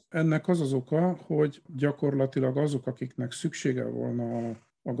Ennek az az oka, hogy gyakorlatilag azok, akiknek szüksége volna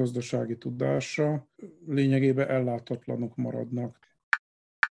a gazdasági tudásra, lényegében ellátatlanok maradnak.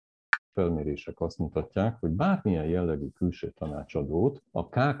 Felmérések azt mutatják, hogy bármilyen jellegű külső tanácsadót a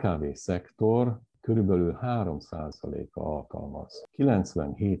KKV-szektor körülbelül 3%-a alkalmaz.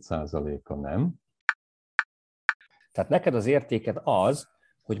 97%-a nem. Tehát neked az értéked az,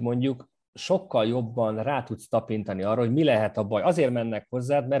 hogy mondjuk sokkal jobban rá tudsz tapintani arra, hogy mi lehet a baj. Azért mennek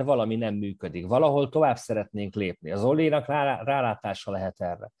hozzád, mert valami nem működik. Valahol tovább szeretnénk lépni. Az Ollinak rálátása lehet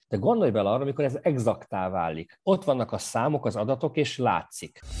erre. De gondolj bele arra, amikor ez exaktá válik. Ott vannak a számok, az adatok, és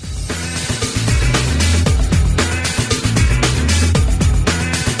látszik.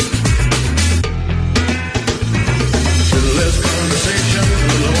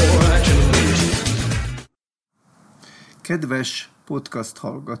 Kedves podcast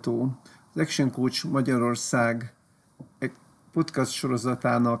hallgató! Az Action Coach Magyarország podcast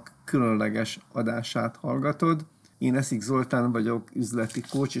sorozatának különleges adását hallgatod. Én Eszik Zoltán vagyok, üzleti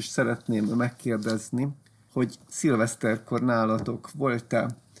coach, és szeretném megkérdezni, hogy szilveszterkor nálatok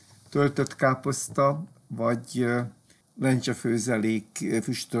volt-e töltött káposzta, vagy lencsefőzelék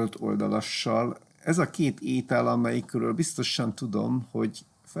füstölt oldalassal. Ez a két étel, amelyikről biztosan tudom, hogy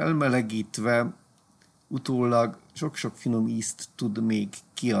felmelegítve utólag sok-sok finom ízt tud még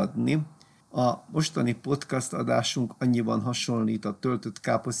kiadni. A mostani podcast adásunk annyiban hasonlít a töltött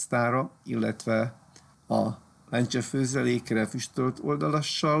káposztára, illetve a lencsefőzelékre füstölt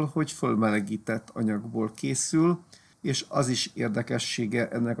oldalassal, hogy fölmelegített anyagból készül, és az is érdekessége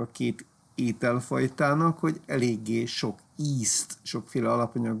ennek a két ételfajtának, hogy eléggé sok ízt, sokféle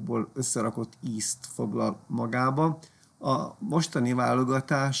alapanyagból összerakott ízt foglal magába. A mostani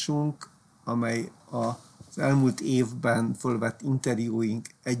válogatásunk, amely az elmúlt évben fölvett interjúink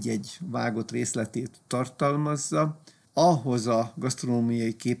egy-egy vágott részletét tartalmazza, ahhoz a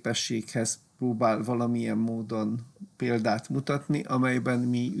gasztronómiai képességhez próbál valamilyen módon példát mutatni, amelyben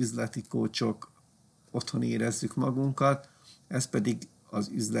mi üzleti coachok otthon érezzük magunkat, ez pedig az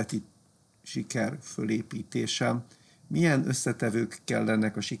üzleti siker fölépítése. Milyen összetevők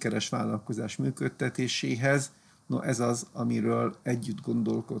kellenek a sikeres vállalkozás működtetéséhez? No, ez az, amiről együtt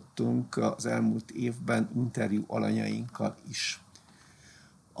gondolkodtunk az elmúlt évben interjú alanyainkkal is.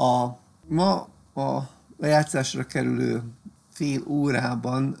 Ma a lejátszásra kerülő fél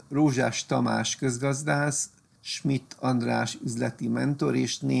órában Rózsás Tamás közgazdász, Schmidt András üzleti mentor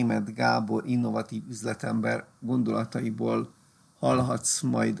és Németh Gábor innovatív üzletember gondolataiból hallhatsz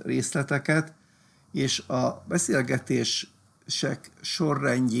majd részleteket, és a beszélgetések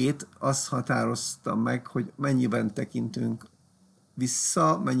sorrendjét azt határozta meg, hogy mennyiben tekintünk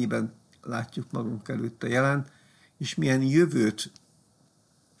vissza, mennyiben látjuk magunk előtt a jelen, és milyen jövőt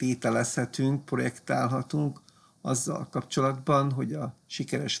tételezhetünk, projektálhatunk azzal kapcsolatban, hogy a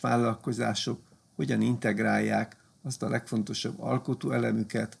sikeres vállalkozások hogyan integrálják azt a legfontosabb alkotó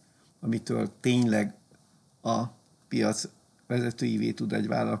elemüket, amitől tényleg a piac vezetőivé tud egy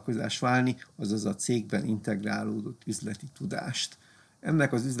vállalkozás válni, azaz a cégben integrálódott üzleti tudást.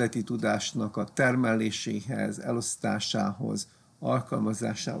 Ennek az üzleti tudásnak a termeléséhez, elosztásához,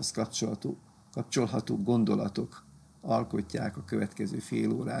 alkalmazásához kapcsolható gondolatok alkotják a következő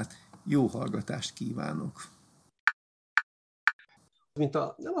fél órát. Jó hallgatást kívánok!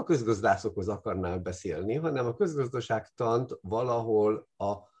 Nem a közgazdászokhoz akarnál beszélni, hanem a közgazdaságtant valahol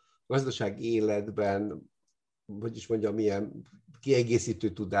a gazdaság életben, milyen kiegészítő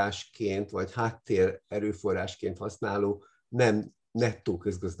tudásként, vagy háttér erőforrásként használó, nem nettó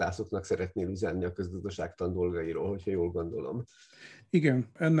közgazdászoknak szeretnél üzenni a közgazdaságtan dolgairól, hogyha jól gondolom. Igen,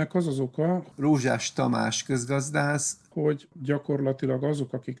 ennek az az oka, Rózsás Tamás közgazdász, hogy gyakorlatilag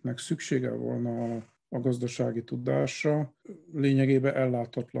azok, akiknek szüksége volna a gazdasági tudásra, lényegében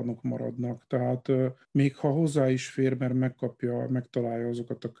ellátatlanok maradnak. Tehát még ha hozzá is fér, mert megtalálja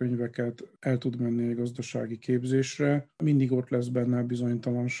azokat a könyveket, el tud menni egy gazdasági képzésre, mindig ott lesz benne a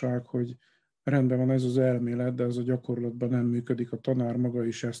bizonytalanság, hogy rendben van ez az elmélet, de ez a gyakorlatban nem működik, a tanár maga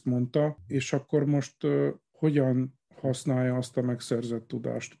is ezt mondta, és akkor most hogyan használja azt a megszerzett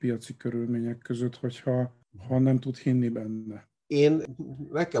tudást piaci körülmények között, hogyha nem tud hinni benne. Én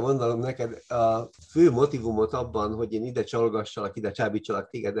meg kell mondanom neked a fő motivumot abban, hogy én ide csalgassalak, ide csábítsalak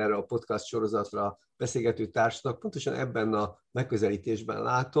téged erre a podcast sorozatra beszélgető társnak, pontosan ebben a megközelítésben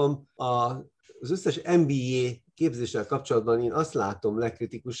látom. Az összes MBA képzéssel kapcsolatban én azt látom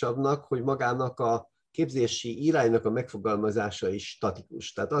legkritikusabbnak, hogy magának a képzési iránynak a megfogalmazása is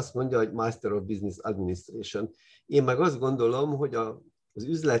statikus. Tehát azt mondja, hogy Master of Business Administration. Én meg azt gondolom, hogy az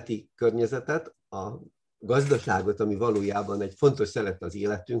üzleti környezetet, a gazdaságot, ami valójában egy fontos szelet az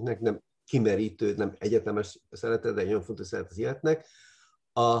életünknek, nem kimerítő, nem egyetemes szelete, de egy nagyon fontos szelet az életnek,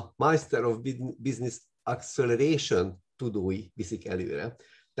 a Master of Business Acceleration tudói viszik előre.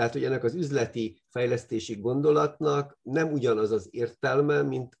 Tehát, hogy ennek az üzleti fejlesztési gondolatnak nem ugyanaz az értelme,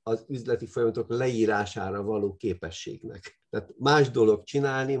 mint az üzleti folyamatok leírására való képességnek. Tehát más dolog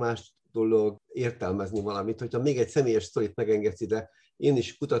csinálni, más dolog értelmezni valamit. Hogyha még egy személyes sztorit megengedsz ide, én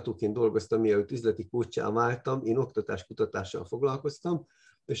is kutatóként dolgoztam, mielőtt üzleti coachá váltam, én oktatáskutatással foglalkoztam,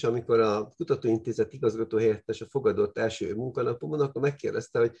 és amikor a kutatóintézet igazgatóhelyettese fogadott első munkanapomon, akkor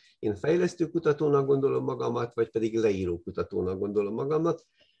megkérdezte, hogy én fejlesztő kutatónak gondolom magamat, vagy pedig leíró kutatónak gondolom magamat,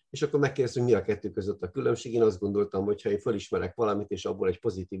 és akkor megkérdeztem, hogy mi a kettő között a különbség. Én azt gondoltam, hogy ha én felismerek valamit, és abból egy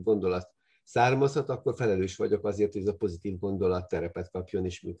pozitív gondolat származhat, akkor felelős vagyok azért, hogy ez a pozitív gondolat terepet kapjon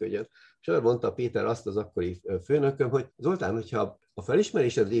és működjön. És arra mondta Péter azt az akkori főnököm, hogy Zoltán, hogyha a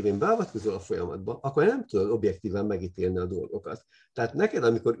felismerésed révén beavatkozol a folyamatba, akkor nem tudod objektíven megítélni a dolgokat. Tehát neked,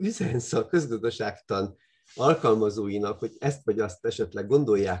 amikor üzensz a közgazdaságtan alkalmazóinak, hogy ezt vagy azt esetleg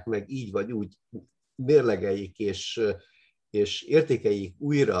gondolják meg így vagy úgy, mérlegeljék és értékeljék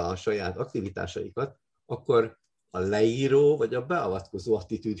újra a saját aktivitásaikat, akkor a leíró vagy a beavatkozó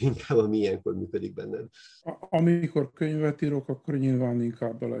attitűd inkább, ami ilyenkor működik benned? Amikor könyvet írok, akkor nyilván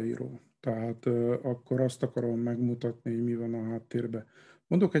inkább a leíró. Tehát akkor azt akarom megmutatni, hogy mi van a háttérben.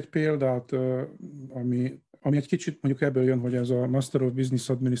 Mondok egy példát, ami egy kicsit mondjuk ebből jön, hogy ez a Master of Business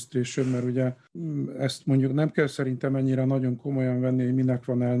Administration, mert ugye ezt mondjuk nem kell szerintem ennyire nagyon komolyan venni, hogy minek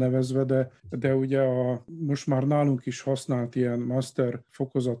van elnevezve, de ugye most már nálunk is használt ilyen master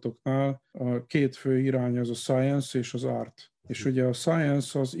fokozatoknál a két fő irány az a science és az art. És ugye a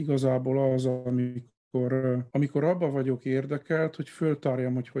science az igazából az, amikor abba vagyok érdekelt, hogy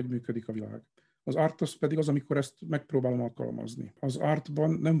föltárjam, hogy működik a világ. Az art az pedig az, amikor ezt megpróbálom alkalmazni. Az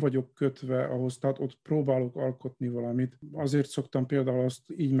artban nem vagyok kötve ahhoz, tehát ott próbálok alkotni valamit. Azért szoktam például azt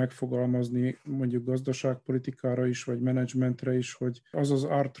így megfogalmazni, mondjuk gazdaságpolitikára is, vagy menedzsmentre is, hogy az az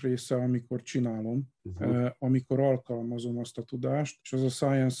art része, amikor csinálom, amikor alkalmazom azt a tudást, és az a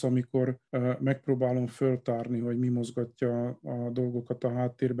science, amikor megpróbálom föltárni, hogy mi mozgatja a dolgokat a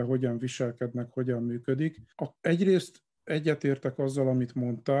háttérbe, hogyan viselkednek, hogyan működik. Egyrészt egyetértek azzal, amit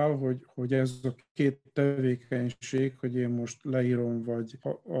mondtál, hogy ez a két tevékenység, hogy én most leírom, vagy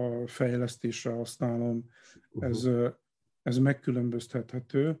a fejlesztésre használom, ez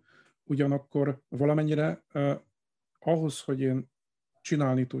megkülönböztethető. Ugyanakkor valamennyire ahhoz, hogy én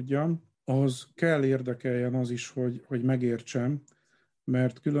csinálni tudjam, ahhoz kell érdekeljen az is, hogy megértsem,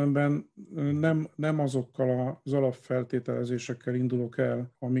 mert különben nem azokkal az alapfeltételezésekkel indulok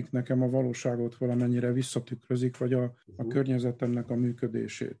el, amik nekem a valóságot valamennyire visszatükrözik, vagy a környezetemnek a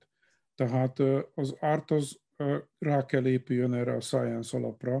működését. Tehát az art az rá kell épüljön erre a science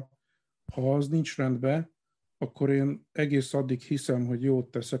alapra. Ha az nincs rendben, akkor én egész addig hiszem, hogy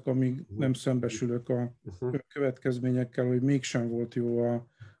jót teszek, amíg nem szembesülök a következményekkel, hogy mégsem volt jó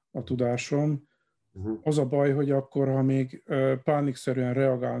a tudásom. Az a baj, hogy akkor, ha még pánikszerűen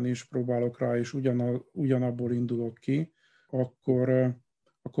reagálni is próbálok rá, és ugyanabból indulok ki,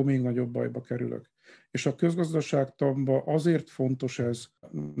 akkor még nagyobb bajba kerülök. És a közgazdaságtanban azért fontos ez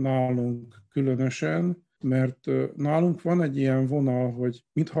nálunk különösen, mert nálunk van egy ilyen vonal, hogy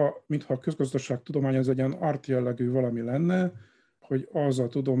mintha a közgazdaságtudomány ez egy ilyen art jellegű valami lenne, hogy az a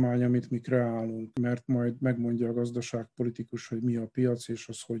tudomány, amit mi kreálunk, mert majd megmondja a gazdaságpolitikus, hogy mi a piac, és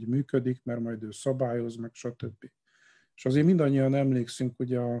az hogy működik, mert majd ő szabályoz, meg stb. És azért mindannyian emlékszünk,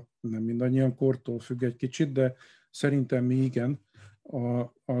 ugye nem mindannyian, kortól függ egy kicsit, de szerintem mi igen,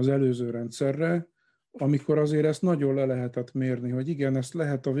 az előző rendszerre, amikor azért ezt nagyon le lehetett mérni, hogy igen, ezt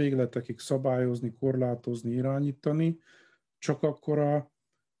lehet a végletekig szabályozni, korlátozni, irányítani, csak akkor a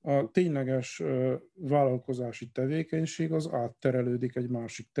tényleges vállalkozási tevékenység az átterelődik egy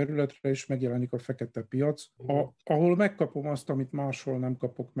másik területre, és megjelenik a fekete piac, ahol megkapom azt, amit máshol nem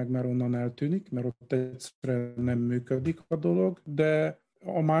kapok meg, mert onnan eltűnik, mert ott egyszerűen nem működik a dolog, de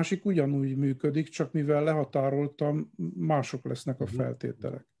a másik ugyanúgy működik, csak mivel lehatároltam, mások lesznek a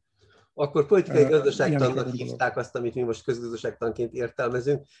feltételek. Akkor politikai gazdaságtannak hívták azt, amit mi most közgazdaságtanként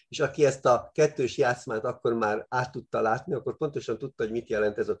értelmezünk, és aki ezt a kettős játszmát akkor már át tudta látni, akkor pontosan tudta, hogy mit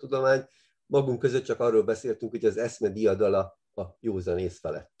jelent ez a tudomány. Magunk között csak arról beszéltünk, hogy az eszme diadala a józanész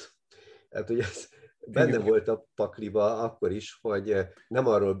felett. Tehát, hogy ez benne volt a pakliba akkor is, hogy nem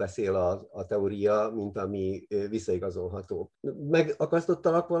arról beszél a teória, mint ami visszaigazolható.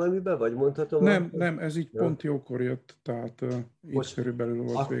 Megakasztottalak valamiben, vagy mondhatom? Nem, ez így pont jókor jött, tehát így körülbelül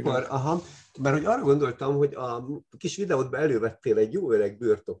volt vége. Mert hogy arra gondoltam, hogy a kis videótban elővettél egy jó öreg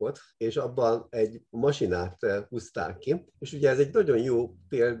bőrtokot, és abban egy masinát húztál ki, és ugye ez egy nagyon jó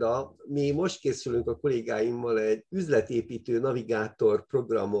példa. Mi most készülünk a kollégáimmal egy üzletépítő navigátor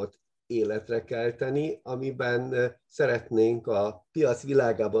programot életre kelteni, amiben szeretnénk a piac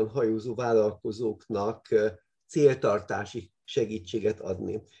világában hajózó vállalkozóknak céltartási segítséget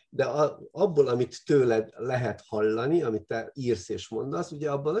adni. De abból, amit tőled lehet hallani, amit te írsz és mondasz,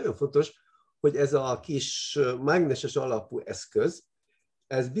 ugye abban nagyon fontos, hogy ez a kis mágneses alapú eszköz,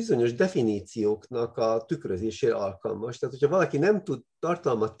 ez bizonyos definícióknak a tükrözésére alkalmas. Tehát, hogyha valaki nem tud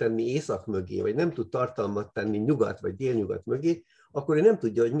tartalmat tenni észak mögé, vagy nem tud tartalmat tenni nyugat vagy délnyugat mögé, akkor ő nem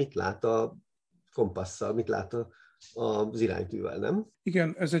tudja, hogy mit lát a kompasszal, mit lát az iránytűvel, nem?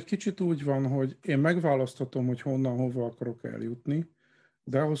 Igen, ez egy kicsit úgy van, hogy én megválaszthatom, hogy honnan, hova akarok eljutni,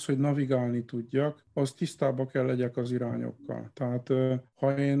 de ahhoz, hogy navigálni tudjak, az tisztába kell legyek az irányokkal. Tehát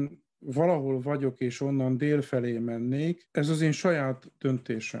ha én valahol vagyok, és onnan dél felé mennék, ez az én saját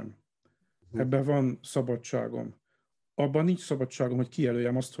döntésem. Ebben van szabadságom. Abban nincs szabadságom, hogy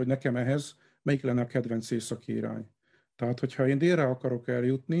kijelöljem azt, hogy nekem ehhez melyik lenne a kedvenc északi irány. Tehát, hogyha én délre akarok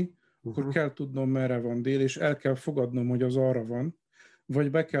eljutni, akkor kell tudnom, merre van dél, és el kell fogadnom, hogy az arra van,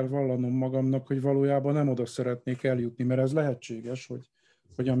 vagy be kell vallanom magamnak, hogy valójában nem oda szeretnék eljutni, mert ez lehetséges,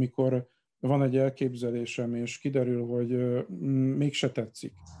 hogy amikor van egy elképzelésem, és kiderül, hogy mégse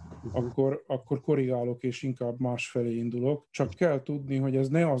tetszik, akkor korrigálok, és inkább másfelé indulok. Csak kell tudni, hogy ez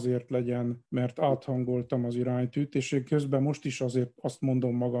ne azért legyen, mert áthangoltam az iránytűt, és én közben most is azért azt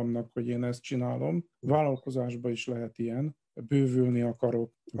mondom magamnak, hogy én ezt csinálom. Vállalkozásban is lehet ilyen, bővülni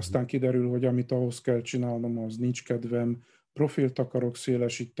akarok, aztán kiderül, hogy amit ahhoz kell csinálnom, az nincs kedvem, profilt akarok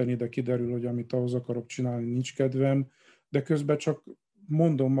szélesíteni, de kiderül, hogy amit ahhoz akarok csinálni, nincs kedvem, de közben csak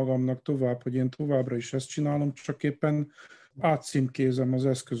mondom magamnak tovább, hogy én továbbra is ezt csinálom, csak éppen átcímkézem az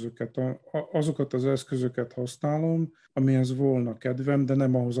eszközöket, azokat az eszközöket használom, amihez volna kedvem, de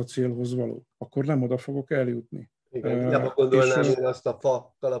nem ahhoz a célhoz való. Akkor nem oda fogok eljutni. Igen, nem gondolnám én azt a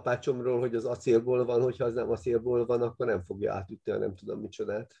fa kalapácsomról, hogy az acélból van, hogyha az nem acélból van, akkor nem fogja átütni, nem tudom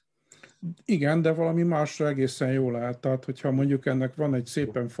micsodát. Igen, de valami másra egészen jól lehet. Tehát, hogyha mondjuk ennek van egy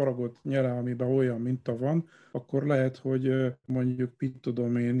szépen faragott nyele, amiben olyan minta van, akkor lehet, hogy mondjuk, mit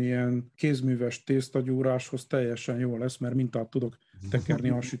tudom én, ilyen kézműves tésztagyúráshoz teljesen jó lesz, mert mintát tudok tekerni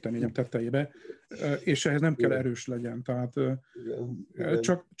a süteményem tetejébe, és ehhez nem kell erős legyen. Tehát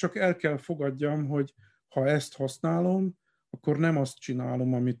csak el kell fogadjam, hogy ha ezt használom, akkor nem azt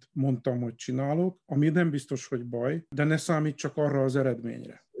csinálom, amit mondtam, hogy csinálok, ami nem biztos, hogy baj, de ne számít csak arra az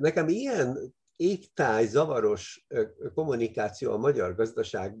eredményre. Nekem ilyen égtáj, zavaros kommunikáció a magyar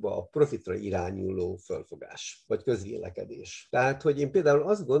gazdaságban a profitra irányuló fölfogás, vagy közvélekedés. Tehát, hogy én például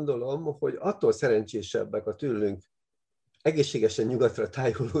azt gondolom, hogy attól szerencsésebbek a tőlünk egészségesen nyugatra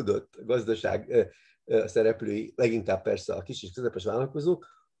tájolódott gazdaság szereplői, leginkább persze a kis és közepes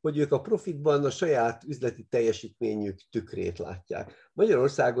vállalkozók, hogy ők a profitban a saját üzleti teljesítményük tükrét látják.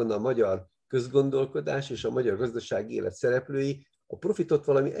 Magyarországon a magyar közgondolkodás és a magyar gazdasági élet szereplői a profitot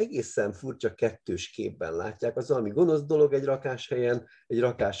valami egészen furcsa kettős képben látják. Az valami gonosz dolog egy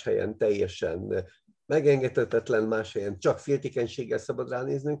rakáshelyen teljesen megengedhetetlen, más helyen csak féltékenységgel szabad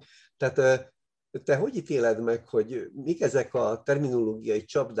ránéznünk. Tehát te hogy ítéled meg, hogy mik ezek a terminológiai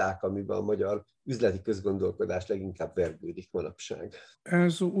csapdák, amiben a magyar üzleti közgondolkodás leginkább vergődik manapság?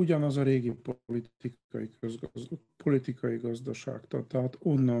 Ez ugyanaz a régi politikai gazdaság. Tehát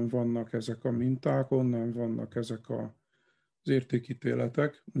onnan vannak ezek a minták, onnan vannak ezek az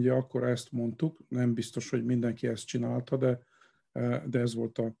értékítéletek. Ugye akkor ezt mondtuk, nem biztos, hogy mindenki ezt csinálta, de ez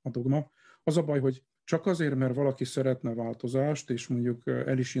volt a dogma. Az a baj, hogy csak azért, mert valaki szeretne változást, és mondjuk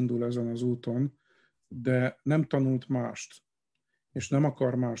el is indul ezen az úton, de nem tanult mást, és nem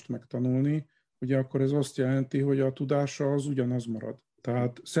akar mást megtanulni, ugye akkor ez azt jelenti, hogy a tudása az ugyanaz marad.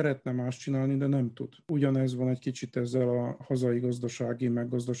 Tehát szeretne más csinálni, de nem tud. Ugyanez van egy kicsit ezzel a hazai gazdasági, meg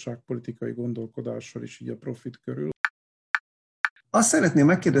gazdaságpolitikai gondolkodással is így a profit körül. Azt szeretném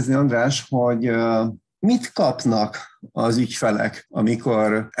megkérdezni, András, hogy mit kapnak az ügyfelek,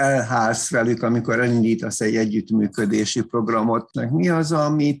 amikor elhálsz velük, amikor elindítasz egy együttműködési programot? Mi az,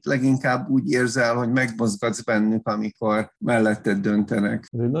 amit leginkább úgy érzel, hogy megmozgatsz bennük, amikor melletted döntenek?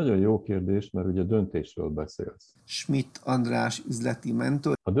 Ez egy nagyon jó kérdés, mert ugye döntésről beszélsz. Schmidt András, üzleti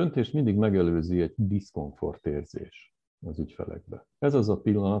mentor. A döntés mindig megelőzi egy diszkomfortérzés az ügyfelekbe. Ez az a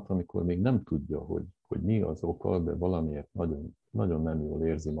pillanat, amikor még nem tudja, hogy mi az oka, de valamiért nagyon, nagyon nem jól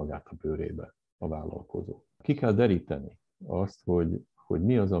érzi magát a bőrébe a vállalkozó. Ki kell deríteni azt, hogy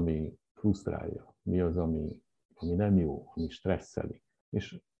mi az, ami frusztrálja, mi az, ami nem jó, ami stresszeli.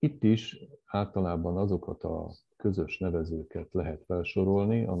 És itt is általában azokat a közös nevezőket lehet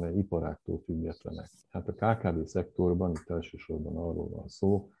felsorolni, amely iparágtól függetlenek. Hát a KKV szektorban itt elsősorban arról van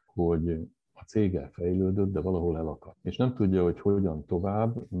szó, hogy a cég elfejlődött, de valahol elakadt. És nem tudja, hogy hogyan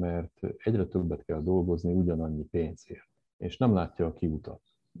tovább, mert egyre többet kell dolgozni ugyanannyi pénzért. És nem látja a kiutat.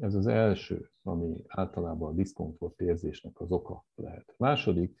 Ez az első, ami általában a diszkomfort érzésnek az oka lehet.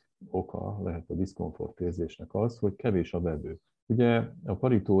 Második oka lehet a diszkomfort érzésnek az, hogy kevés a vevő. Ugye a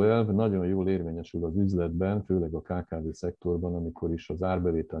Pareto elv nagyon jól érvényesül az üzletben, főleg a KKV szektorban, amikor is az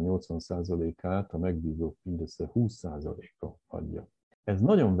árbevétel 80%-át a megbízók mindössze 20%-a adja. Ez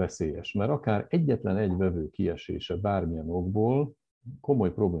nagyon veszélyes, mert akár egyetlen egy vevő kiesése bármilyen okból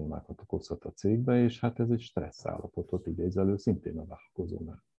komoly problémákat okozhat a cégbe, és hát ez egy stressz állapotot idéz elő szintén a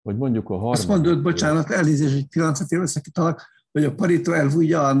vállalkozónál. Vagy mondjuk a harmadik... Azt mondod, bocsánat, elnézést, egy pillanatra elveszekítalak, hogy a Pareto elv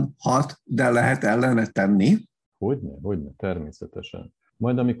ugyan hat, de lehet ellene tenni. Hogyne, természetesen.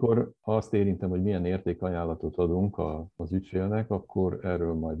 Majd amikor azt érintem, hogy milyen értékajánlatot adunk az ügyfélnek, akkor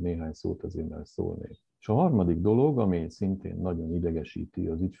erről majd néhány szót azért már szólnék. És a harmadik dolog, ami szintén nagyon idegesíti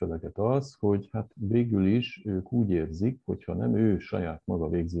az ügyfeleket az, hogy hát végül is ők úgy érzik, hogyha nem ő saját maga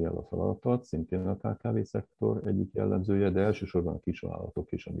végzi el a feladatot, szintén a KKV-szektor egyik jellemzője, de elsősorban a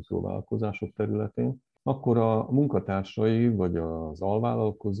kisvállalatok és a mikrovállalkozások területén, akkor a munkatársai vagy az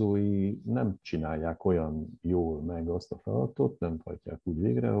alvállalkozói nem csinálják olyan jól meg azt a feladatot, nem hajtják úgy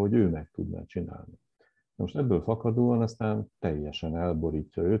végre, hogy ő meg tudná csinálni. Most ebből fakadóan aztán teljesen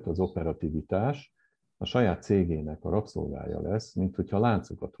elborítja őt az operativitás, a saját cégének a rabszolgája lesz, mint hogyha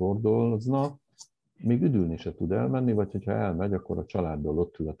láncokat hordozna, még üdülni se tud elmenni, vagy hogyha elmegy, akkor a családdal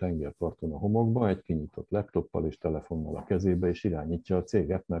ott ül a tengerparton a homokba, egy kinyitott laptoppal és telefonnal a kezébe, és irányítja a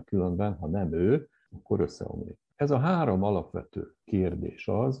céget, mert különben, ha nem ő, akkor összeomlik. Ez a három alapvető kérdés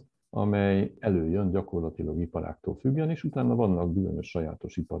az, amely előjön gyakorlatilag iparáktól függően, és utána vannak bizonyos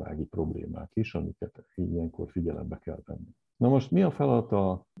sajátos iparági problémák is, amiket ilyenkor figyelembe kell venni. Na most mi a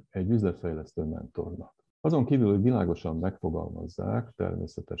feladata egy üzletfejlesztő mentornak? Azon kívül, hogy világosan megfogalmazzák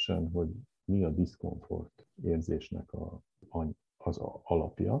természetesen, hogy mi a diszkomfort érzésnek az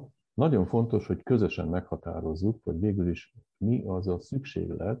alapja. Nagyon fontos, hogy közösen meghatározzuk, hogy végül is mi az a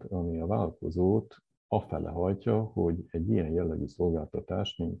szükséglet, ami a vállalkozót afele hajtja, hogy egy ilyen jellegű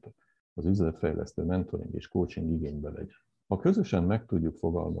szolgáltatást, mint az üzletfejlesztő mentoring és coaching igénybe legyen. Ha közösen meg tudjuk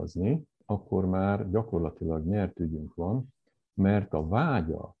fogalmazni, akkor már gyakorlatilag nyert ügyünk van, mert a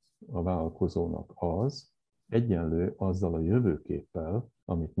vágya a vállalkozónak az egyenlő azzal a jövőképpel,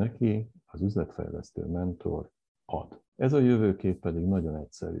 amit neki az üzletfejlesztő mentor ad. Ez a jövőkép pedig nagyon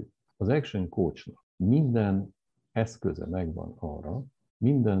egyszerű. Az Action Coachnak minden eszköze megvan arra,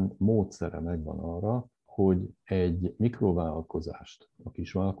 minden módszere megvan arra, hogy egy mikrovállalkozást a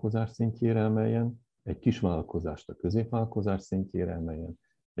kisvállalkozás szintjére emeljen, egy kisvállalkozást a középvállalkozás szintjére emeljen,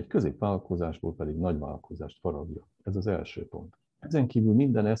 egy középvállalkozásból pedig nagyvállalkozást faragja. Ez az első pont. Ezen kívül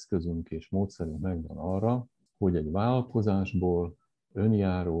minden eszközünk és módszerünk megvan arra, hogy egy vállalkozásból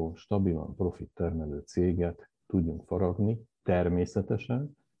önjáró, stabilan profit termelő céget tudjunk faragni,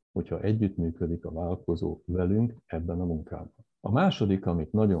 természetesen, hogyha együttműködik a vállalkozó velünk ebben a munkában. A második,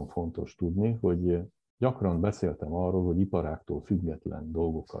 amit nagyon fontos tudni, hogy gyakran beszéltem arról, hogy iparáktól független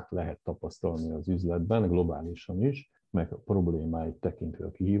dolgokat lehet tapasztalni az üzletben, globálisan is, meg a problémáit tekintve,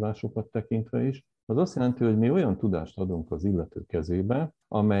 a kihívásokat tekintve is. Az azt jelenti, hogy mi olyan tudást adunk az illető kezébe,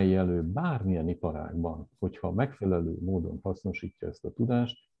 amellyel ő bármilyen iparágban, hogyha megfelelő módon hasznosítja ezt a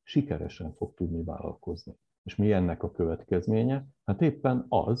tudást, sikeresen fog tudni vállalkozni. És mi ennek a következménye? Hát éppen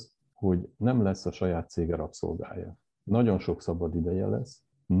az, hogy nem lesz a saját cége rabszolgája. Nagyon sok szabad ideje lesz,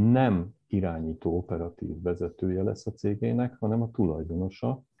 nem irányító operatív vezetője lesz a cégének, hanem a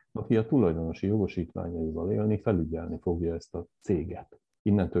tulajdonosa, aki a tulajdonosi jogosítványaival élni, felügyelni fogja ezt a céget.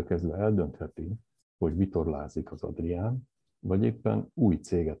 Innentől kezdve eldöntheti, hogy vitorlázik az Adrián, vagy éppen új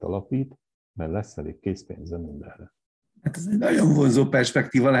céget alapít, mert lesz elég készpénze mindenre. Hát ez egy nagyon vonzó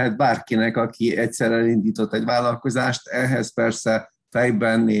perspektíva lehet bárkinek, aki egyszer elindított egy vállalkozást, ehhez persze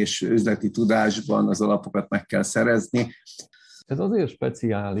fejben és üzleti tudásban az alapokat meg kell szerezni. Ez azért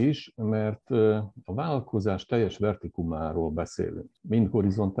speciális, mert a vállalkozás teljes vertikumáról beszélünk, mind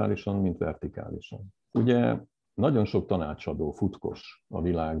horizontálisan, mind vertikálisan. Ugye nagyon sok tanácsadó futkos a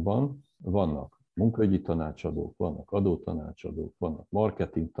világban, vannak munkaügyi tanácsadók, vannak adótanácsadók, vannak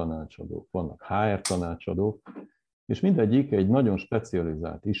marketing tanácsadók, vannak HR tanácsadók, és mindegyik egy nagyon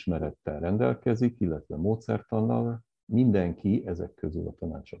specializált ismerettel rendelkezik, illetve módszertannal. Mindenki ezek közül a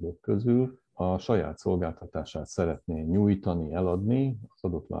tanácsadók közül a saját szolgáltatását szeretné nyújtani, eladni az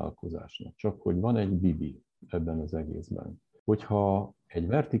adott vállalkozásnak. Csak hogy van egy bibi ebben az egészben. Hogyha egy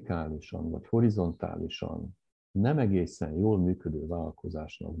vertikálisan vagy horizontálisan nem egészen jól működő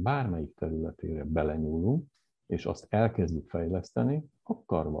vállalkozásnak bármelyik területére belenyúlunk, és azt elkezdjük fejleszteni,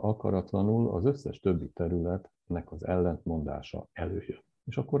 akarva, akaratlanul az összes többi területnek az ellentmondása előjön.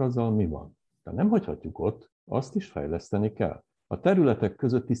 És akkor azzal mi van? De nem hagyhatjuk ott, azt is fejleszteni kell. A területek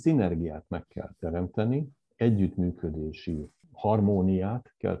közötti szinergiát meg kell teremteni, együttműködési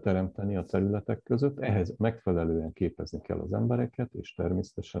harmóniát kell teremteni a területek között, ehhez megfelelően képezni kell az embereket, és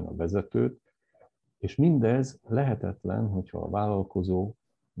természetesen a vezetőt, és mindez lehetetlen, hogyha a vállalkozó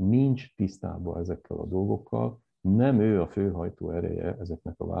nincs tisztában ezekkel a dolgokkal, nem ő a főhajtó ereje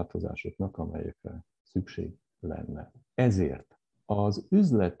ezeknek a változásoknak, amelyekre szükség lenne. Ezért az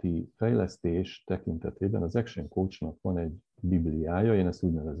üzleti fejlesztés tekintetében az Action Coachnak van egy bibliája, én ezt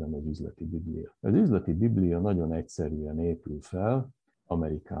úgy nevezem, hogy üzleti biblia. Az üzleti biblia nagyon egyszerűen épül fel,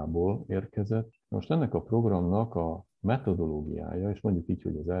 Amerikából érkezett. Most ennek a programnak a metodológiája, és mondjuk így,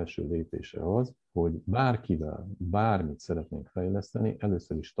 hogy az első lépése az, hogy bárkivel bármit szeretnénk fejleszteni,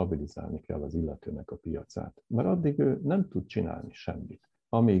 először is stabilizálni kell az illetőnek a piacát. Mert addig ő nem tud csinálni semmit.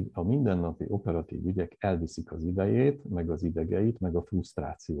 Amíg a mindennapi operatív ügyek elviszik az idejét, meg az idegeit, meg a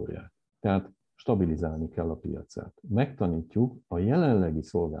frusztrációját. Tehát stabilizálni kell a piacát. Megtanítjuk a jelenlegi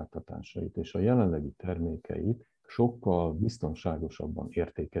szolgáltatásait és a jelenlegi termékeit sokkal biztonságosabban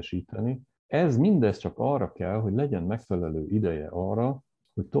értékesíteni. Ez mindez csak arra kell, hogy legyen megfelelő ideje arra,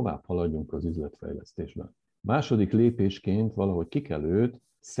 hogy tovább haladjunk az üzletfejlesztésben. Második lépésként valahogy ki kell őt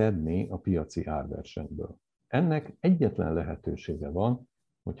szedni a piaci árversenyből. Ennek egyetlen lehetősége van,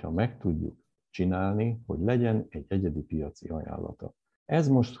 hogyha meg tudjuk csinálni, hogy legyen egy egyedi piaci ajánlata. Ez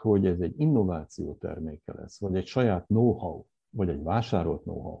most, hogy ez egy innováció terméke lesz, vagy egy saját know-how, vagy egy vásárolt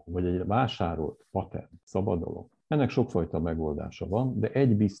know-how, vagy egy vásárolt patent, szabadalom. Ennek sokfajta megoldása van, de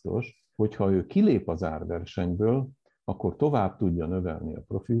egy biztos, hogyha ő kilép az árversenyből, akkor tovább tudja növelni a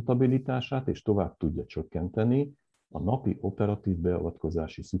profitabilitását, és tovább tudja csökkenteni a napi operatív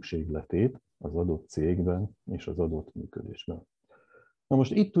beavatkozási szükségletét az adott cégben és az adott működésben. Na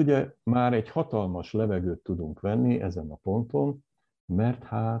most itt ugye már egy hatalmas levegőt tudunk venni ezen a ponton, mert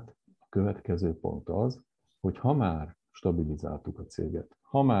hát a következő pont az, hogy ha már stabilizáltuk a céget,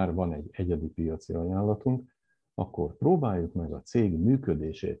 ha már van egy egyedi piaci ajánlatunk, akkor próbáljuk meg a cég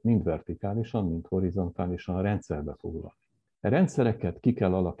működését mind vertikálisan, mind horizontálisan rendszerbe foglalni. A rendszereket ki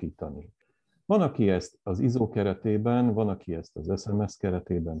kell alakítani. Van, aki ezt az ISO keretében, van, aki ezt az SMS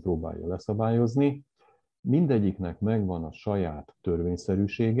keretében próbálja leszabályozni. Mindegyiknek megvan a saját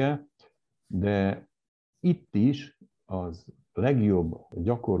törvényszerűsége, de itt is az legjobb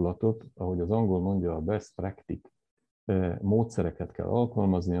gyakorlatot, ahogy az angol mondja, a best practice módszereket kell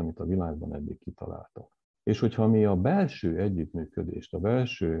alkalmazni, amit a világban eddig kitaláltak. És hogyha mi a belső együttműködést, a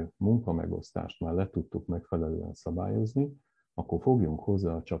belső munkamegosztást már le tudtuk megfelelően szabályozni, akkor fogjunk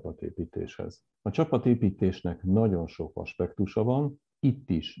hozzá a csapatépítéshez. A csapatépítésnek nagyon sok aspektusa van, itt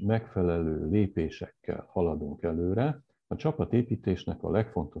is megfelelő lépésekkel haladunk előre. A csapatépítésnek a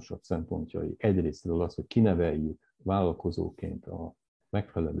legfontosabb szempontjai egyrésztről az, hogy kineveljük vállalkozóként a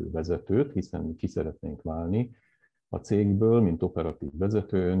megfelelő vezetőt, hiszen mi ki szeretnénk válni a cégből, mint operatív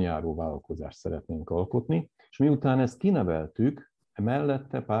vezető, önjáró vállalkozást szeretnénk alkotni, és miután ezt kineveltük,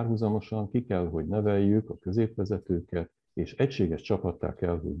 mellette párhuzamosan ki kell, hogy neveljük a középvezetőket, és egységes csapattá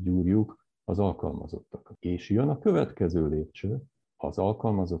kell, hogy gyúrjuk az alkalmazottakat. És jön a következő lépcső, az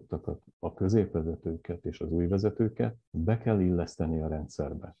alkalmazottakat, a középvezetőket és az új vezetőket be kell illeszteni a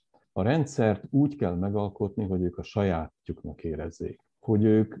rendszerbe. A rendszert úgy kell megalkotni, hogy ők a sajátjuknak érezzék, hogy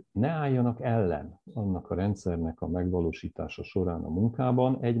ők ne álljanak ellen annak a rendszernek a megvalósítása során a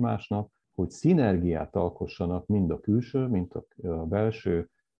munkában egymásnak, hogy szinergiát alkossanak mind a külső, mind a belső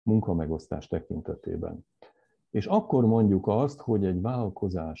munkamegosztás tekintetében. És akkor mondjuk azt, hogy egy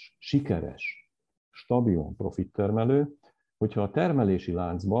vállalkozás sikeres, stabilan profittermelő, hogyha a termelési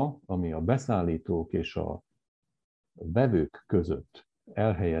láncba, ami a beszállítók és a vevők között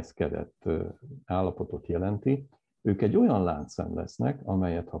elhelyezkedett állapotot jelenti, ők egy olyan láncszem lesznek,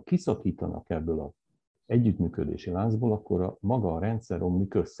 amelyet ha kiszakítanak ebből az együttműködési láncból, akkor maga a rendszer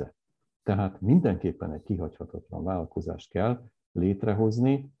omlik össze. Tehát mindenképpen egy kihagyhatatlan vállalkozást kell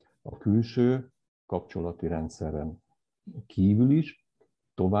létrehozni a külső kapcsolati rendszeren kívül is,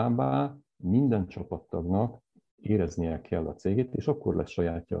 továbbá minden csapattagnak éreznie kell a cégét, és akkor lesz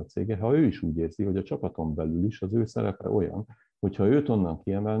sajátja a cége, ha ő is úgy érzi, hogy a csapaton belül is az ő szerepe olyan, hogyha őt onnan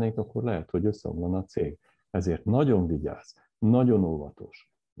kiemelnék, akkor lehet, hogy összeomlana a cég. Ezért nagyon vigyázz, nagyon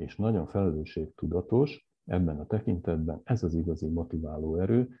óvatos és nagyon felelősségtudatos ebben a tekintetben, ez az igazi motiváló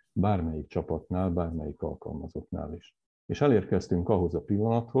erő bármelyik csapatnál, bármelyik alkalmazottnál is. És elérkeztünk ahhoz a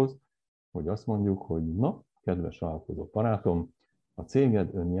pillanathoz, hogy azt mondjuk, hogy na, kedves vállalkozó barátom, a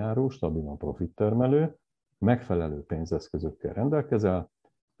céged önjáró, stabilan profittermelő, megfelelő pénzeszközökkel rendelkezel,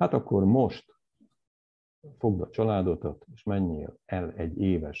 hát akkor most fogd a családodat, és menjél el egy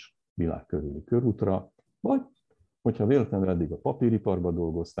éves világkörüli körútra, vagy, hogyha véletlenül eddig a papíriparba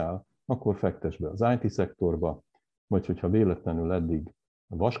dolgoztál, akkor fektess be az IT szektorba, vagy hogyha véletlenül eddig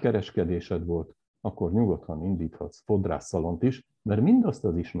vaskereskedésed volt, akkor nyugodtan indíthatsz fodrásszalont is, mert mindazt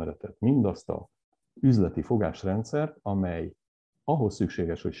az ismeretet, mindazt a üzleti fogásrendszert, amely ahhoz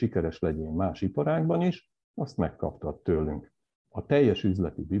szükséges, hogy sikeres legyél más iparágban is, azt megkaptad tőlünk. A teljes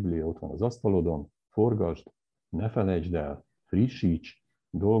üzleti biblia ott van az asztalodon, forgasd, ne felejtsd el, frissíts,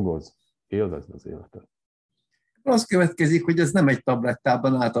 dolgozz, élvezd az életet. Az következik, hogy ez nem egy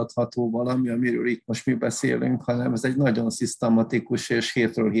tablettában átadható valami, amiről itt most mi beszélünk, hanem ez egy nagyon szisztematikus és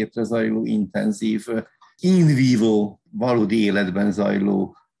hétről hétre zajló intenzív, in vivo, valódi életben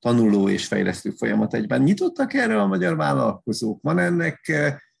zajló tanuló és fejlesztő folyamat egyben. Nyitottak erre a magyar vállalkozók? Van ennek,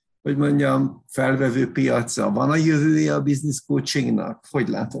 hogy mondjam, felvevő piaca? Van a jövője a business coachingnak? Hogy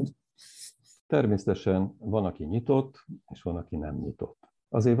látod? Természetesen van, aki nyitott, és van, aki nem nyitott.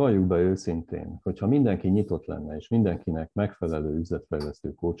 Azért valljuk be őszintén, hogyha mindenki nyitott lenne, és mindenkinek megfelelő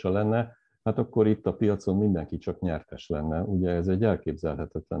üzletfejlesztő coacha lenne, hát akkor itt a piacon mindenki csak nyertes lenne. Ugye ez egy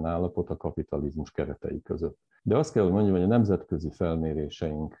elképzelhetetlen állapot a kapitalizmus keretei között. De azt kell, hogy mondjam, hogy a nemzetközi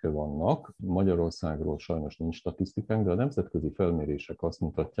felméréseink vannak. Magyarországról sajnos nincs statisztikánk, de a nemzetközi felmérések azt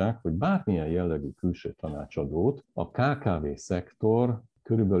mutatják, hogy bármilyen jellegű külső tanácsadót a KKV-szektor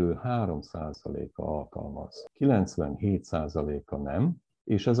körülbelül 3%-a alkalmaz. 97%-a nem,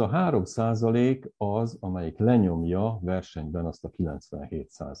 és ez a 3% az, amelyik lenyomja versenyben azt a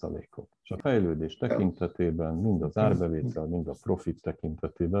 97%-ot. És a fejlődés tekintetében, mind az árbevétel, mind a profit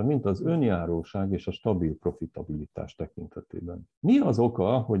tekintetében, mind az önjáróság és a stabil profitabilitás tekintetében. Mi az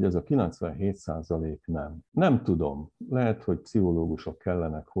oka, hogy ez a 97% nem? Nem tudom. Lehet, hogy pszichológusok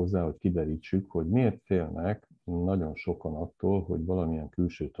kellenek hozzá, hogy kiderítsük, hogy miért félnek nagyon sokan attól, hogy valamilyen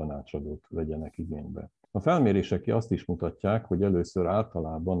külső tanácsadót vegyenek igénybe. A felmérések azt is mutatják, hogy először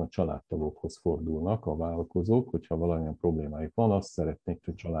általában a családtagokhoz fordulnak a vállalkozók, hogyha valamilyen problémájuk van, azt szeretnék,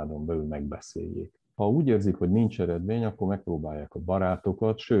 hogy családon belül megbeszéljék. Ha úgy érzik, hogy nincs eredmény, akkor megpróbálják a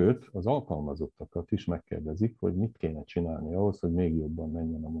barátokat, sőt, az alkalmazottakat is megkérdezik, hogy mit kéne csinálni ahhoz, hogy még jobban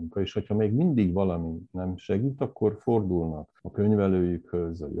menjen a munka. És hogyha még mindig valami nem segít, akkor fordulnak a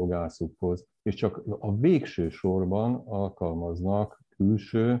könyvelőjükhöz, a jogászukhoz, és csak a végső sorban alkalmaznak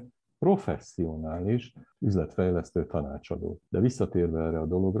külső, professzionális üzletfejlesztő tanácsadó. De visszatérve erre a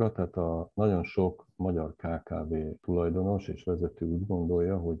dologra, tehát nagyon sok magyar KKV tulajdonos és vezető úgy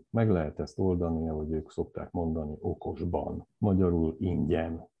gondolja, hogy meg lehet ezt oldani, ahogy ők szokták mondani, okosban, magyarul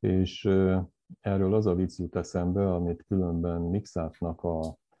ingyen. És erről az a vicc jut eszembe, amit különben Mixátnak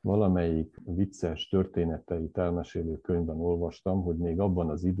a valamelyik vicces történeteit elmesélő könyvben olvastam, hogy még abban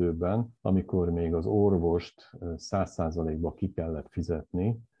az időben, amikor még az orvost 100%-ba ki kellett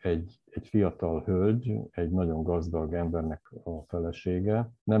fizetni, egy fiatal hölgy, egy nagyon gazdag embernek a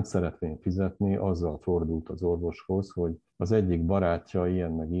felesége nem szeretvén fizetni, azzal fordult az orvoshoz, hogy az egyik barátja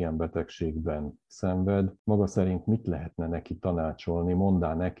ilyen meg ilyen betegségben szenved, maga szerint mit lehetne neki tanácsolni,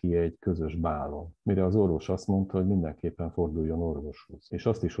 mondá neki egy közös bálon. Mire az orvos azt mondta, hogy mindenképpen forduljon orvoshoz. És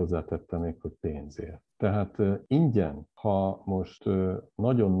azt is hozzátette még, hogy pénzért. Tehát ingyen, ha most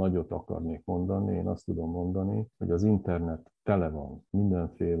nagyon nagyot akarnék mondani, én azt tudom mondani, hogy az internet tele van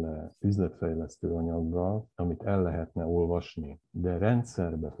mindenféle üzletfejlesztő anyaggal, amit el lehetne olvasni, de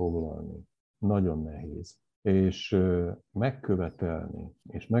rendszerbe foglalni nagyon nehéz. És megkövetelni,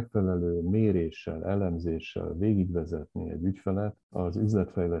 és megfelelő méréssel, elemzéssel végigvezetni egy ügyfelet az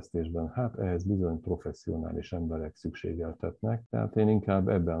üzletfejlesztésben, hát ehhez bizony professzionális emberek szükségeltetnek. Tehát én inkább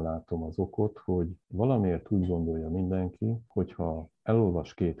ebben látom az okot, hogy valamiért úgy gondolja mindenki, hogyha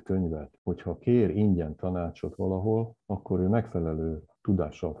elolvas 2 könyvet, hogyha kér ingyen tanácsot valahol, akkor ő megfelelő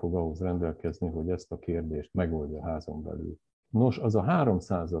tudással fog ahhoz rendelkezni, hogy ezt a kérdést megoldja házon belül. Nos, az a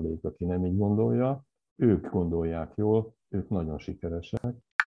 3%, aki nem így gondolja, ők gondolják jól, ők nagyon sikeresek.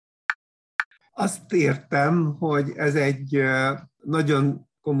 Azt értem, hogy ez egy nagyon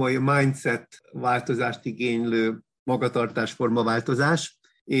komoly mindset változást igénylő magatartásforma változás,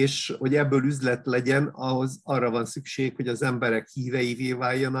 és hogy ebből üzlet legyen, ahhoz arra van szükség, hogy az emberek híveivé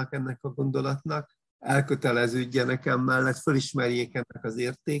váljanak ennek a gondolatnak, elköteleződjenek emellett, felismerjék ennek az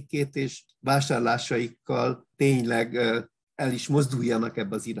értékét, és vásárlásaikkal tényleg el is mozduljanak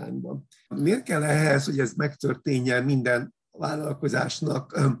ebbe az irányba. Miért kell ehhez, hogy ez megtörténjen minden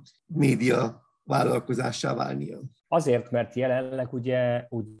vállalkozásnak média vállalkozássá válnia? Azért, mert jelenleg ugye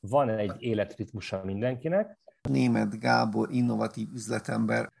úgy van egy életritmusa mindenkinek. Németh Gábor, innovatív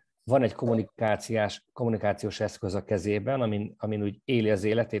üzletember. Van egy kommunikációs eszköz a kezében, amin úgy éli az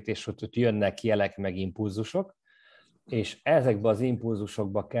életét, és ott jönnek jelek meg impulzusok, és ezekbe az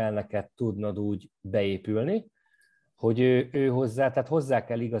impulzusokba kell neked tudnod úgy beépülni, hogy ő hozzá, tehát hozzá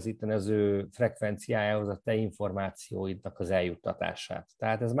kell igazítani az ő frekvenciájához a te információidnak az eljuttatását.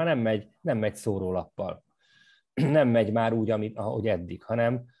 Tehát ez már nem megy szórólappal. Nem megy már úgy, ahogy eddig,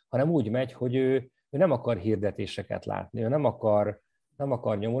 hanem hanem úgy megy, hogy ő nem akar hirdetéseket látni, ő nem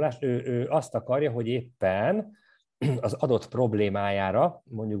akar nyomulást, ő azt akarja, hogy éppen az adott problémájára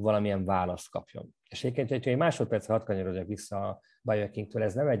mondjuk valamilyen választ kapjon. És egyébként, hogyha egy másodpercre hadd kanyarodjak vissza a biohackingtől,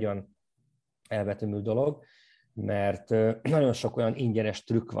 ez nem egy olyan elvetemült dolog, mert nagyon sok olyan ingyenes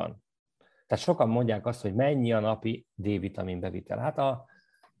trükk van. Tehát sokan mondják azt, hogy mennyi a napi D-vitamin bevitel. Hát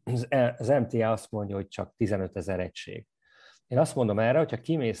az MTA azt mondja, hogy csak 15 000 egység. Én azt mondom erre, hogyha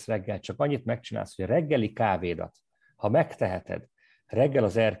kimész reggel, csak annyit megcsinálsz, hogy a reggeli kávédat, ha megteheted, reggel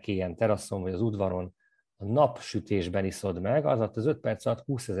az erkélyen, teraszon vagy az udvaron, a napsütésben iszod meg, az alatt az 5 perc alatt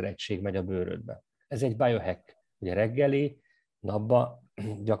 20 000 egység megy a bőrödbe. Ez egy biohack. Ugye reggeli, napba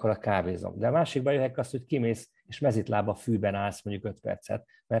gyakorlatilag kávézom. De a másik biohack az, hogy kimész és mezitlába fűben állsz mondjuk 5 percet,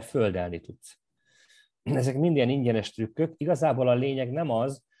 mert földelni tudsz. Ezek mind ilyen ingyenes trükkök. Igazából a lényeg nem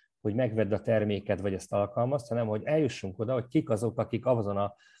az, hogy megvedd a terméket, vagy ezt alkalmazd, hanem hogy eljussunk oda, hogy kik azok, akik azon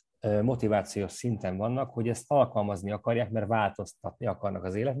a motivációs szinten vannak, hogy ezt alkalmazni akarják, mert változtatni akarnak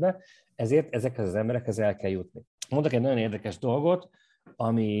az életbe, ezért ezekhez az emberekhez el kell jutni. Mondok egy nagyon érdekes dolgot,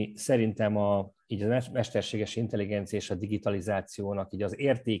 ami szerintem így a mesterséges intelligencia és a digitalizációnak így az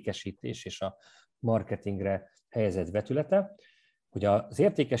értékesítés és a marketingre helyezett vetülete, hogy az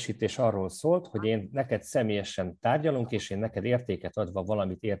értékesítés arról szólt, hogy én neked személyesen tárgyalunk, és én neked értéket adva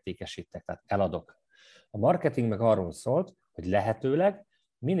valamit értékesítek, tehát eladok. A marketing meg arról szólt, hogy lehetőleg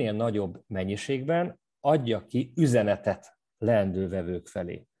minél nagyobb mennyiségben adja ki üzenetet leendő vevők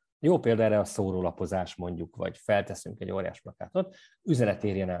felé. Jó példa erre a szórólapozás mondjuk, vagy felteszünk egy óriás plakátot, üzenet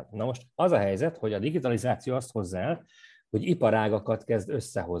érjen el. Na most az a helyzet, hogy a digitalizáció azt hozza el, hogy iparágakat kezd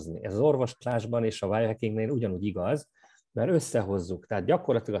összehozni. Ez az orvoslásban és a biohackingnél ugyanúgy igaz, mert összehozzuk. Tehát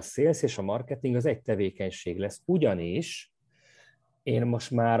gyakorlatilag a sales és a marketing az egy tevékenység lesz. Ugyanis én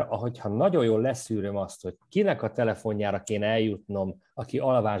most már, ahogyha nagyon jól leszűröm azt, hogy kinek a telefonjára kéne eljutnom, aki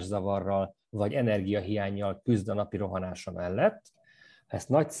alvászavarral vagy energiahiánnyal küzd a napi rohanása mellett, ha ezt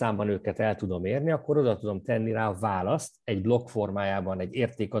nagy számban őket el tudom érni, akkor oda tudom tenni rá a választ egy blog formájában, egy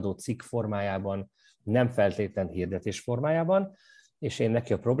értékadó cikk formájában, nem feltétlen hirdetés formájában, és én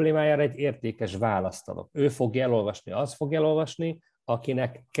neki a problémájára egy értékes választ adok. Ő fogja elolvasni, az fogja elolvasni,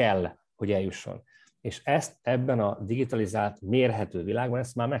 akinek kell, hogy eljusson. És ezt ebben a digitalizált, mérhető világban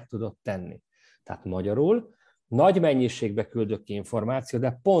ezt már meg tudod tenni. Tehát magyarul nagy mennyiségbe küldök ki információ,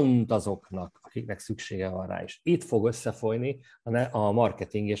 de pont azoknak, akiknek szüksége van rá is. Itt fog összefolyni a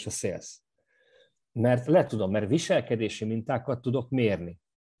marketing és a sales. Mert viselkedési mintákat tudok mérni.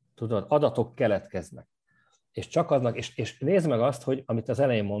 Tudod, adatok keletkeznek. És csak aznak, és nézd meg azt, hogy amit az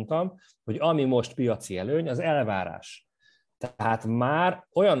elején mondtam, hogy ami most piaci előny, az elvárás. Tehát már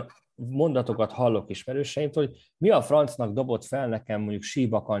olyan mondatokat hallok ismerőseimtől, hogy mi a francnak dobott fel nekem mondjuk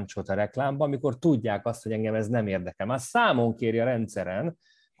síbakancsot a reklámban, amikor tudják azt, hogy engem ez nem érdekel. Már számon kéri a rendszeren,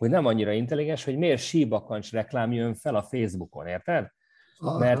 hogy nem annyira intelligens, hogy miért síbakancs reklám jön fel a Facebookon, érted?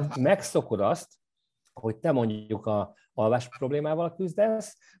 Mert megszokod azt, hogy te mondjuk a alvás problémával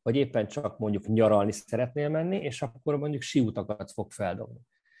küzdesz, vagy éppen csak mondjuk nyaralni szeretnél menni, és akkor mondjuk síutakat fog feldobni.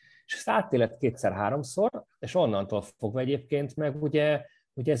 És ezt átéled 2-3-szor, és onnantól fogva egyébként meg ugye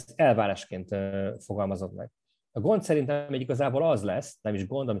ez elvárásként fogalmazod meg. A gond szerintem igazából az lesz, nem is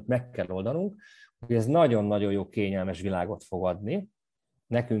gond, amit meg kell oldanunk, hogy ez nagyon-nagyon jó kényelmes világot fog adni,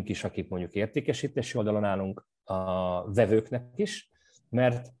 nekünk is, akik mondjuk értékesítési oldalon állunk, a vevőknek is,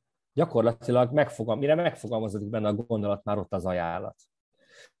 mert gyakorlatilag mire megfogalmazódik benne a gondolat, már ott az ajánlat.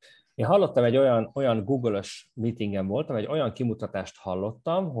 Én hallottam egy olyan Google-ös meetingen voltam, egy olyan kimutatást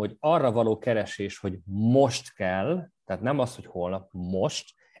hallottam, hogy arra való keresés, hogy most kell, tehát nem az, hogy holnap,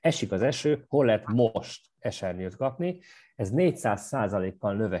 most, esik az eső, hol lehet most esernyőt kapni, ez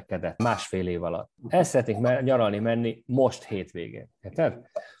 400%-kal növekedett másfél év alatt. El szeretnénk nyaralni menni most hétvégén. Érted?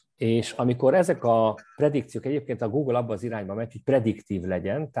 És amikor ezek a predikciók, egyébként a Google abban az irányba megy, hogy prediktív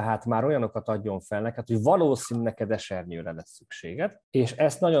legyen, tehát már olyanokat adjon fel neked, hogy valószínű neked esernyőre lesz szükséged, és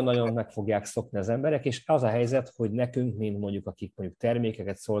ezt nagyon-nagyon meg fogják szokni az emberek, és az a helyzet, hogy nekünk, mint mondjuk akik mondjuk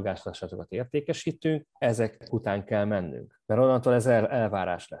termékeket, szolgáltatásokat értékesítünk, ezek után kell mennünk. Mert onnantól ez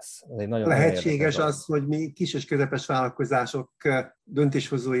elvárás lesz. Ez egy nagyon lehetséges az, hogy mi kis és közepes vállalkozások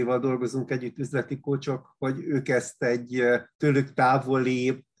döntéshozóival dolgozunk együtt, üzleti coachok, hogy ők ezt egy tőlük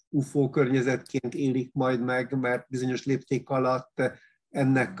távoli UFO környezetként élik majd meg, mert bizonyos lépték alatt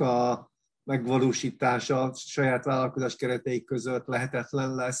ennek a megvalósítása saját vállalkozás keretei között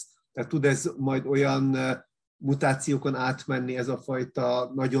lehetetlen lesz. Tehát tud ez majd olyan mutációkon átmenni, ez a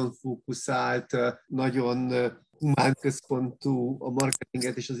fajta nagyon fókuszált, nagyon humánközpontú, a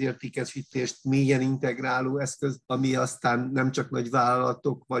marketinget és az értékesítést mélyen integráló eszköz, ami aztán nem csak nagy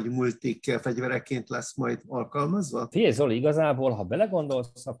vállalatok vagy multik fegyvereként lesz majd alkalmazva? Figyelj Zoli, igazából, ha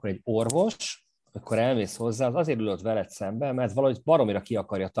belegondolsz, akkor egy orvos, akkor elmész hozzá, az azért ülött veled szembe, mert valahogy baromira ki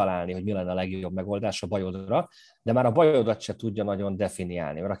akarja találni, hogy mi lenne a legjobb megoldás a bajodra, de már a bajodat se tudja nagyon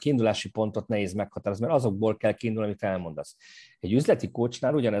definiálni, mert a kiindulási pontot nehéz meghatározni, mert azokból kell kiindulni, amit elmondasz. Egy üzleti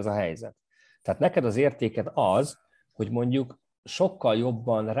coachnál ugyanez a helyzet. Tehát neked az értéked az, hogy mondjuk sokkal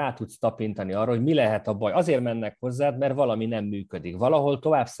jobban rá tudsz tapintani arra, hogy mi lehet a baj. Azért mennek hozzád, mert valami nem működik. Valahol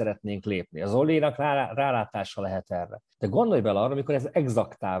tovább szeretnénk lépni. Az Zolinak rálátása lehet erre. De gondolj bele arra, amikor ez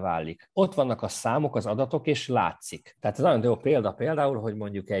exaktá válik. Ott vannak a számok, az adatok, és látszik. Tehát ez nagyon jó példa például, hogy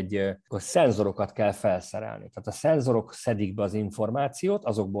mondjuk akkor szenzorokat kell felszerelni. Tehát a szenzorok szedik be az információt,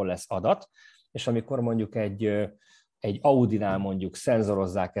 azokból lesz adat, és amikor mondjuk egy Audinál mondjuk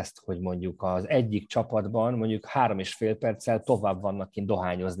szenzorozzák ezt, hogy mondjuk az egyik csapatban mondjuk 3,5 perccel tovább vannak kint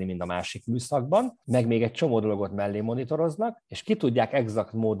dohányozni, mint a másik műszakban, meg még egy csomó dolgot mellé monitoroznak, és ki tudják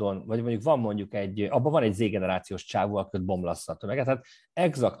exakt módon, vagy mondjuk abban van egy Z-generációs csávó, akit bomlassza a tömeget, tehát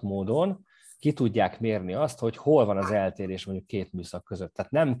exakt módon ki tudják mérni azt, hogy hol van az eltérés mondjuk két műszak között.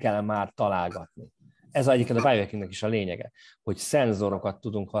 Tehát nem kell már találgatni. Ez egyébként a biohackingnek is a lényege, hogy szenzorokat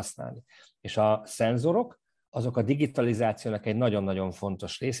tudunk használni. És a szenzorok, azok a digitalizációnak egy nagyon-nagyon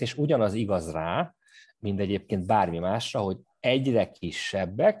fontos rész, és ugyanaz igaz rá, mint egyébként bármi másra, hogy egyre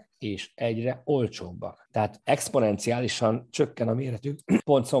kisebbek és egyre olcsóbbak. Tehát exponenciálisan csökken a méretük.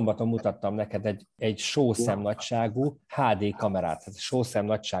 Pont szombaton mutattam neked egy sószem nagyságú HD kamerát. Tehát sószem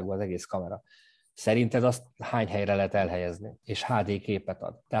nagyságú az egész kamera. Szerinted azt hány helyre lehet elhelyezni, és HD képet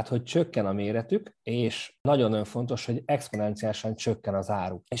ad? Tehát, hogy csökken a méretük, és nagyon-nagyon fontos, hogy exponenciálisan csökken az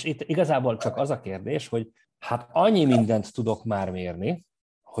áru. És itt igazából csak az a kérdés, hogy hát annyi mindent tudok már mérni,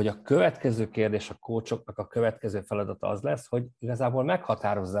 hogy a következő kérdés a coachoknak a következő feladata az lesz, hogy igazából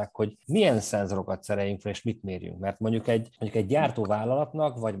meghatározzák, hogy milyen szenzorokat szereljünk fel, és mit mérjünk. Mert mondjuk egy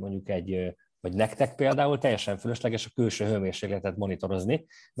gyártóvállalatnak, vagy nektek például teljesen fölösleges a külső hőmérsékletet monitorozni,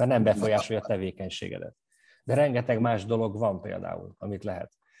 mert nem befolyásolja a tevékenységedet. De rengeteg más dolog van például, amit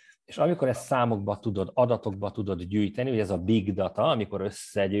lehet. És amikor ezt számokba tudod, adatokba tudod gyűjteni, ugye ez a big data, amikor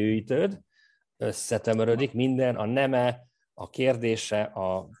összegyűjtöd, összetömörödik minden, a neme, a kérdése,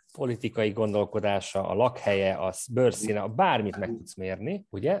 a politikai gondolkodása, a lakhelye, a bőrszíne, bármit meg tudsz mérni,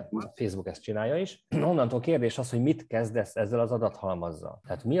 ugye? A Facebook ezt csinálja is. Onnantól kérdés az, hogy mit kezdesz ezzel az adathalmazzal.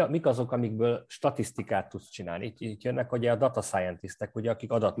 Tehát mik azok, amikből statisztikát tudsz csinálni. Itt jönnek ugye a data scientistek, ugye,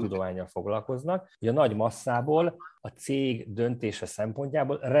 akik adattudománnyal foglalkoznak, hogy a nagy masszából a cég döntése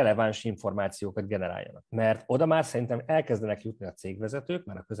szempontjából releváns információkat generáljanak. Mert oda már szerintem elkezdenek jutni a cégvezetők,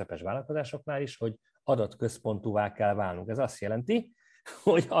 már a közepes vállalkozásoknál is, hogy adatközpontúvá kell válnunk. Ez azt jelenti,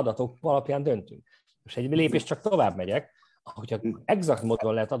 hogy adatok alapján döntünk. És egy lépés csak tovább megyek, hogyha exakt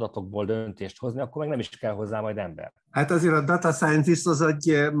módon lehet adatokból döntést hozni, akkor meg nem is kell hozzá majd ember. Hát azért a data scientist az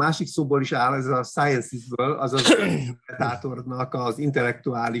egy másik szóból is áll, ez a sciences-ből, azaz az interpretátornak az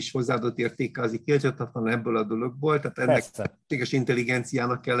intellektuális hozzáadott értéke az kihagyhatatlan ebből a dologból, tehát ennek tényleges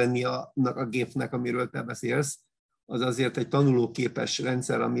intelligenciának kell lenni a gépnek, amiről te beszélsz. Az azért egy tanulóképes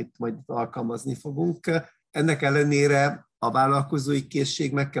rendszer, amit majd alkalmazni fogunk. Ennek ellenére a vállalkozói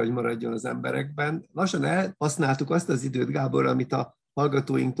készség meg kell, hogy maradjon az emberekben. Lassan elhasználtuk azt az időt, Gábor, amit a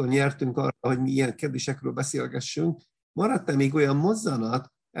hallgatóinktól nyertünk arra, hogy mi ilyen kérdésekről beszélgessünk. Maradt-e még olyan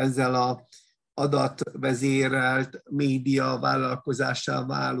mozzanat ezzel az adatvezérelt média vállalkozássá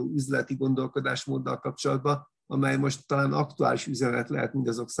váló üzleti gondolkodásmóddal kapcsolatban, amely most talán aktuális üzenet lehet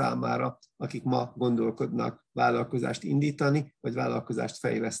mindazok számára, akik ma gondolkodnak vállalkozást indítani, vagy vállalkozást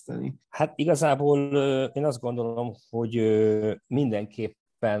fejleszteni? Hát igazából én azt gondolom, hogy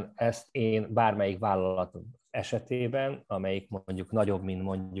mindenképpen ezt én bármelyik vállalat esetében, amelyik mondjuk nagyobb, mint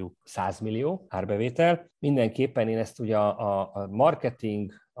mondjuk 100 millió árbevétel, mindenképpen én ezt ugye a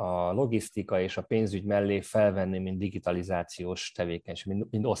marketing, a logisztika és a pénzügy mellé felvenni, mint digitalizációs tevékenység,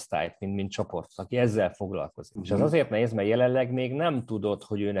 mint osztályt, mint csoport, aki ezzel foglalkozik. És az azért nehéz, mert jelenleg még nem tudod,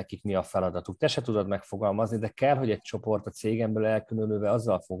 hogy ő nekik mi a feladatuk. Te se tudod megfogalmazni, de kell, hogy egy csoport a cégemből elkülönülve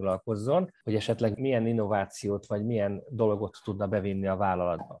azzal foglalkozzon, hogy esetleg milyen innovációt vagy milyen dolgot tudna bevinni a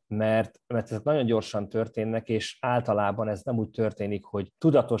vállalatba. Mert ez nagyon gyorsan történnek, és általában ez nem úgy történik, hogy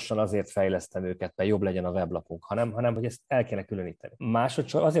tudatosan azért fejlesztem őket, mert jobb legyen a weblapunk, hanem hogy ezt el kéne különíteni.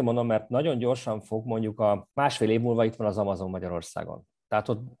 Másodszor azért mondom, mert nagyon gyorsan fog mondjuk a másfél év múlva itt van az Amazon Magyarországon. Tehát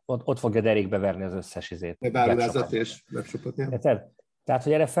ott fogja derékbe verni az összes beáruházat és webshopot. Tehát,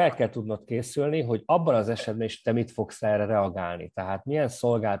 hogy erre fel kell tudnod készülni, hogy abban az esetben is te mit fogsz erre reagálni. Tehát milyen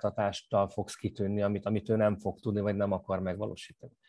szolgáltatással fogsz kitűnni, amit ő nem fog tudni, vagy nem akar megvalósítani.